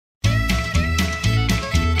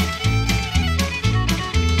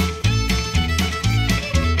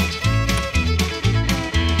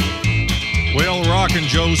Rockin'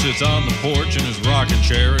 Joe sits on the porch in his rocking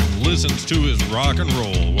chair and listens to his rock and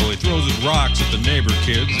roll while he throws his rocks at the neighbor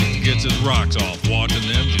kids and gets his rocks off, watching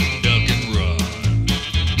them just duck and run.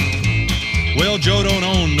 Well, Joe don't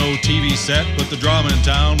own no TV set, but the drama in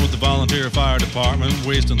town with the volunteer fire department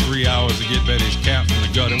wasting 3 hours to get Betty's cat from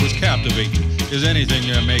the gutter was captivating. Is anything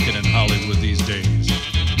they're making in Hollywood these days?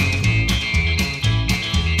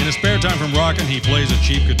 In his spare time from rocking, he plays a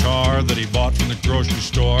cheap guitar that he bought from the grocery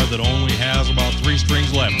store that only has about 3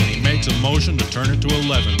 strings left, and he makes a motion to turn it to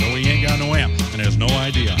 11, though he ain't got no amp and has no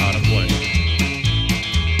idea how to play.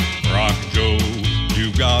 Rock Joe,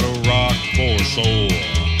 you've got a rock for soul,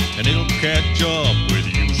 and it'll catch up with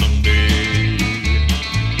you someday.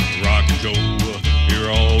 Rockin' Joe, you're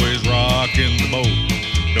always rocking the boat,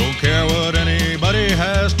 don't care what anybody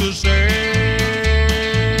has to say.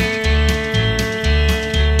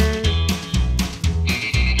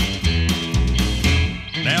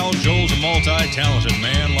 Joe's a multi-talented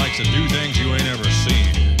man, likes to do things you ain't ever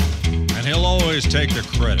seen, and he'll always take the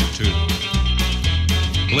credit, too.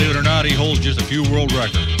 Believe it or not, he holds just a few world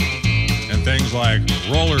records in things like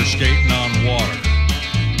roller skating on water,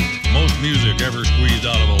 most music ever squeezed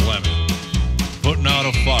out of a lemon, putting out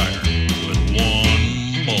a fire,